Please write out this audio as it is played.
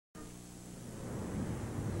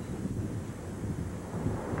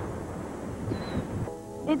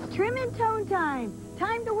It's trim and tone time.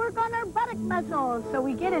 Time to work on our buttock muscles so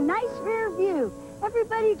we get a nice rear view.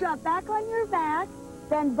 Everybody drop back on your back.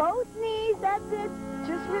 Bend both knees, that's it.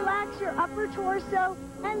 Just relax your upper torso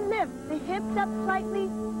and lift the hips up slightly,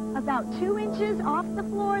 about 2 inches off the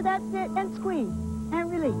floor, that's it. And squeeze, and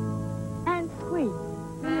release, and squeeze,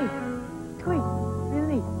 release, squeeze,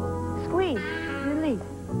 release, squeeze, release.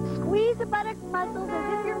 Squeeze the buttock muscles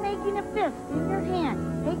as if you're making a fist in your hand.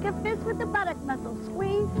 Take a fist with the buttock muscle.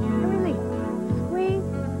 Squeeze, and release, squeeze,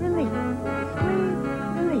 release, squeeze,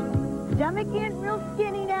 release. Stomach in real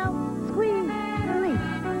skinny now. Squeeze, release.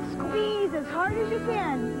 Squeeze as hard as you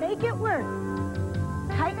can. Make it work.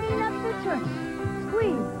 Tightening up the tush.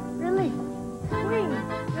 Squeeze, release, squeeze,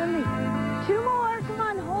 release. 2 more. Come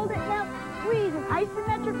on, hold it now. Squeeze an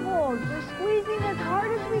isometric hold. We're squeezing as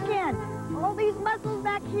hard as we can. All these muscles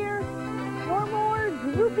back here. 4 more.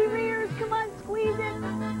 Droopy rears. Come on, squeeze it.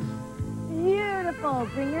 Beautiful.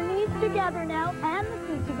 Bring your knees together now and the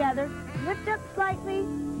feet together. Lift up slightly.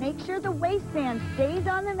 Make sure the waistband stays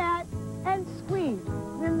on the mat. And squeeze,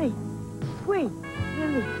 release, squeeze,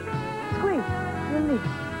 release, squeeze, release,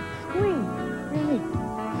 squeeze, release,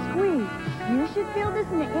 squeeze. You should feel this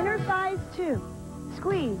in the inner thighs too.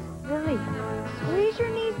 Squeeze, release. Squeeze your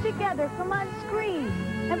knees together. Come on, squeeze.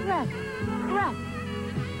 And press, press.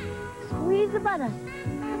 Squeeze the buttocks.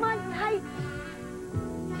 Come on, tight.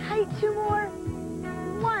 Tight, 2 more.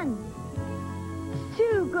 1,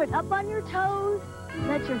 2, good. Up on your toes.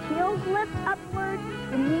 Let your heels lift upward.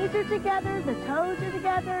 The knees are together, the toes are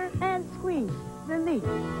together, and squeeze, release,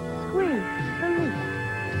 squeeze, release,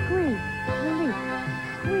 squeeze, release,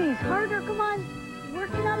 squeeze. Harder, come on.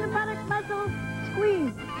 Working on the buttock muscles.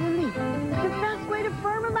 Squeeze, release. It's the best way to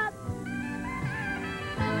firm them up.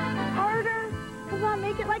 Harder. Come on,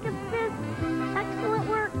 make it like a fist. Excellent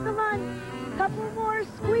work. Come on. Couple more.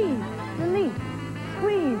 Squeeze, release,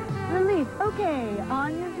 squeeze, release. Okay,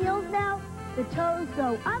 on your heels now. The toes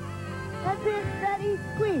go up. That's it. Ready?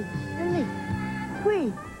 Squeeze. Release.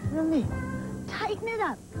 Squeeze. Release. Tighten it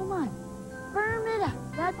up. Come on. Firm it up.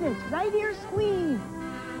 That's it. Right here. Squeeze.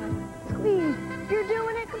 Squeeze. You're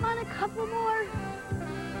doing it. Come on. A couple more.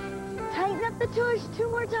 Tighten up the tush. 2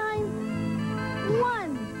 more times.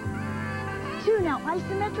 1, 2. Now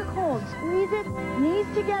isometric hold. Squeeze it. Knees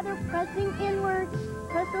together. Pressing inward.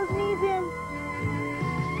 Press those knees in.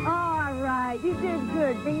 All right, you did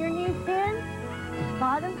good. Bring your knees in,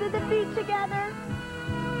 bottoms of the feet together.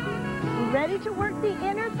 Ready to work the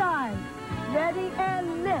inner thighs. Ready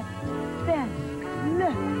and lift, bend,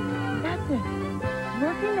 lift. That's it.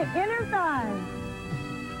 Working the inner thighs.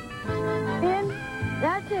 In,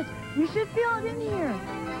 that's it. You should feel it in here.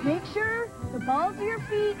 Make sure the balls of your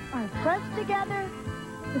feet are pressed together.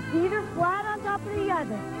 The feet are flat on top of the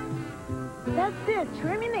other. That's it.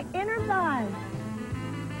 Trimming the inner thighs.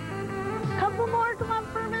 Couple more. Come on,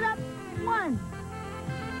 firm it up. 1,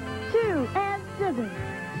 2, and scissors.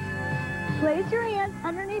 Place your hands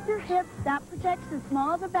underneath your hips. That protects the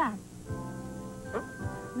small of the back.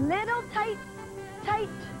 Little tight, tight,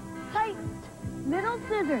 tight. Little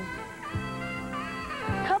scissors.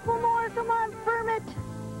 Couple more. Come on, firm it.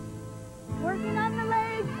 Working on the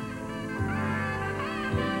legs.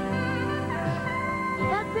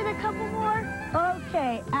 That's it. A couple more.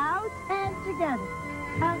 Okay, out and together.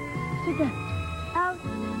 Out, together, out,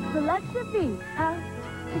 relax the feet, out,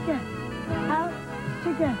 together, out,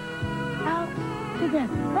 together, out,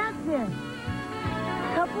 together. That's it.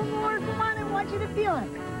 Couple more, come on, I want you to feel it.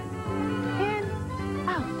 In,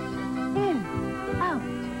 out,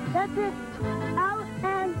 that's it. Out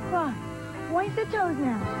and cross. Point the toes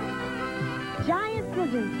now. Giant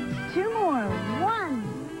scissors, 2 more. 1,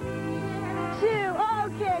 2,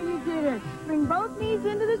 okay, you did it. Bring both knees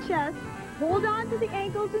into the chest. Hold on to the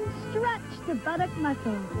ankles and stretch the buttock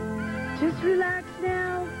muscles. Just relax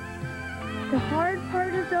now. The hard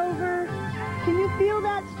part is over. Can you feel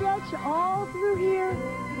that stretch all through here?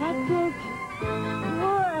 That's it.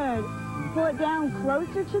 Good. Pull it down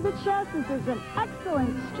closer to the chest. This is an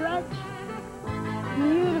excellent stretch.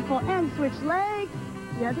 Beautiful. And switch legs.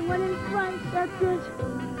 The other one in front. That's it.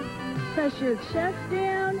 Press your chest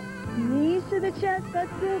down. Knees to the chest.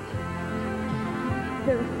 That's it.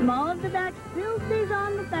 The small of the back still stays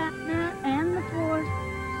on the back mat and the floor.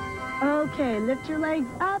 Okay, lift your legs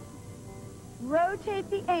up. Rotate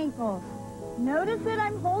the ankles. Notice that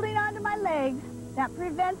I'm holding onto my legs. That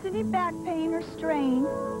prevents any back pain or strain.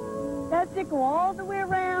 That's it. Go all the way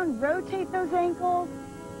around. Rotate those ankles.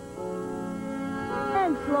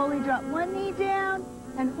 And slowly drop one knee down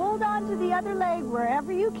and hold on to the other leg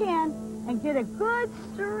wherever you can and get a good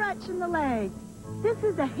stretch in the leg. This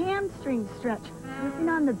is a hamstring stretch, working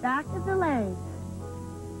on the back of the legs.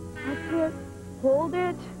 That's it. Hold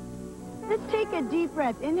it. Let's take a deep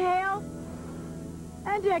breath. Inhale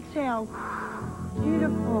and exhale.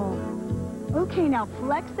 Beautiful. Okay, now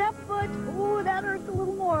flex that foot. Oh, that hurts a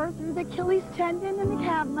little more through the Achilles tendon and the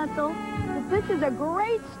calf muscle. But this is a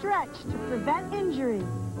great stretch to prevent injury.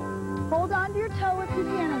 Hold on to your toe if you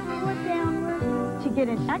can and pull it downward to get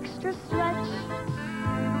an extra stretch.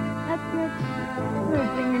 That's it. Good.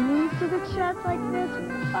 Bring your knees to the chest like this.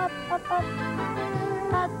 Up, up, up.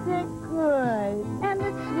 That's it. Good. And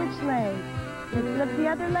let's switch legs. Let's lift the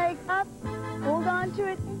other leg up. Hold on to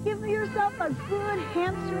it and give yourself a good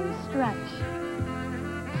hamstring stretch.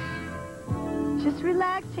 Just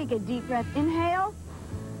relax. Take a deep breath. Inhale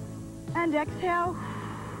and exhale.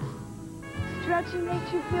 Stretching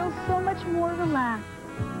makes you feel so much more relaxed.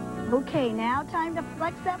 Okay, now time to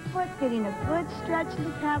flex that foot, getting a good stretch in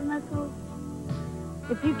the calf muscles.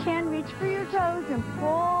 If you can, reach for your toes and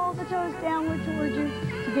pull the toes downward towards you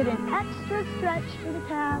to get an extra stretch for the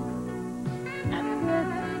calves. That's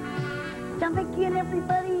it. Stomach in,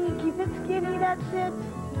 everybody. Keep it skinny. That's it.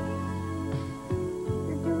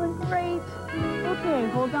 You're doing great. Okay,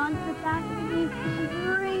 hold on to the back of the knee.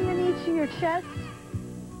 Bring the knee to your chest.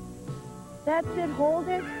 That's it. Hold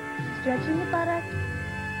it. Stretching the buttock.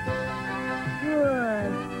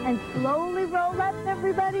 Good. And slowly roll up,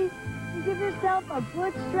 everybody. And give yourself a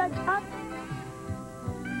good stretch up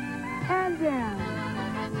and down.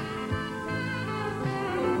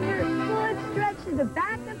 Here's a good stretch to the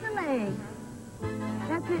back of the leg.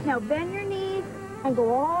 That's it. Now bend your knees and go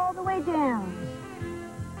all the way down.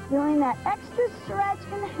 Feeling that extra stretch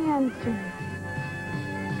in the hamstrings.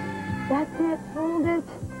 That's it. Hold it.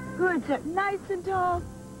 Good. Sit nice and tall.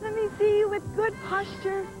 Let me see you with good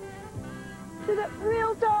posture. Sit up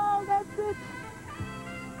real tall. That's it.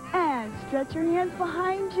 And stretch your hands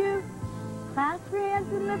behind you. Clasp your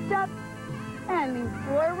hands and lift up. And lean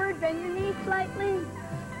forward. Bend your knees slightly.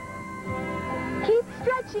 Keep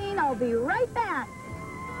stretching. I'll be right back.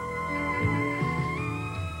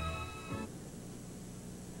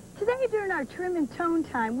 Today, during our trim and tone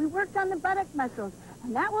time, we worked on the buttock muscles.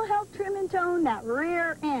 And that will help trim and tone that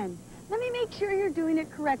rear end. Let me make sure you're doing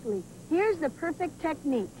it correctly. Here's the perfect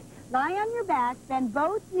technique. Lie on your back, bend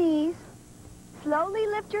both knees. Slowly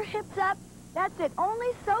lift your hips up. That's it, only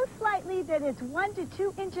so slightly that it's 1 to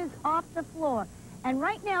 2 inches off the floor. And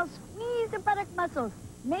right now, squeeze the buttock muscles.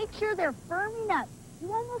 Make sure they're firming up.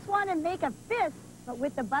 You almost want to make a fist, but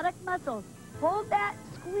with the buttock muscles. Hold that,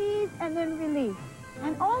 squeeze, and then release.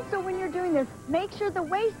 And also, when you're doing this, make sure the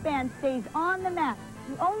waistband stays on the mat.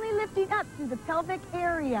 You're only lifting up through the pelvic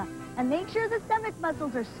area. And make sure the stomach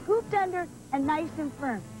muscles are scooped under and nice and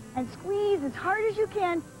firm. And squeeze as hard as you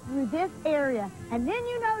can through this area. And then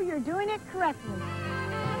you know you're doing it correctly.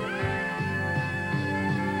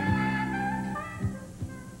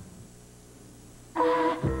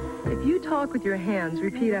 If you talk with your hands,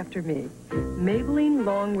 repeat after me. Maybelline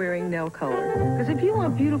long-wearing nail color. Because if you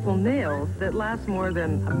want beautiful nails that last more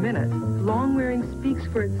than a minute, long-wearing speaks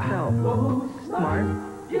for itself.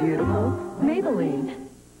 Smart, beautiful, Maybelline.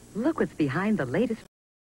 Look what's behind the latest